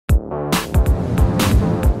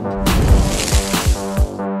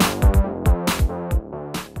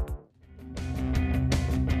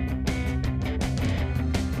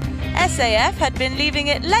SAF had been leaving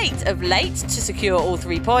it late of late to secure all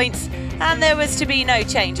 3 points, and there was to be no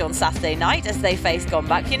change on Saturday night as they faced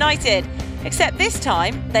Gombak Utd. Except this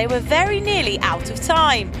time, they were very nearly out of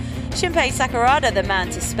time. Shinpei Sakurada the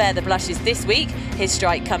man to spare the blushes this week, his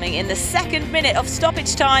strike coming in the 2nd minute of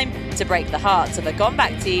stoppage time to break the hearts of a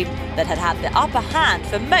Gombak team that had had the upper hand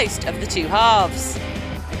for most of the 2 halves.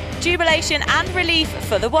 Jubilation and relief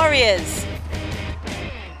for the Warriors.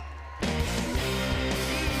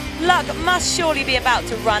 Luck must surely be about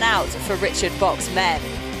to run out for Richard Bock's men.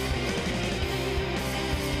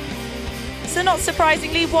 So not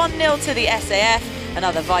surprisingly, 1-0 to the SAF.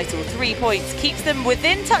 Another vital 3 points keeps them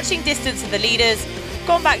within touching distance of the leaders.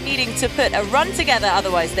 Gombak needing to put a run together,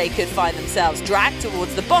 otherwise they could find themselves dragged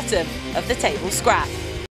towards the bottom of the table scrap.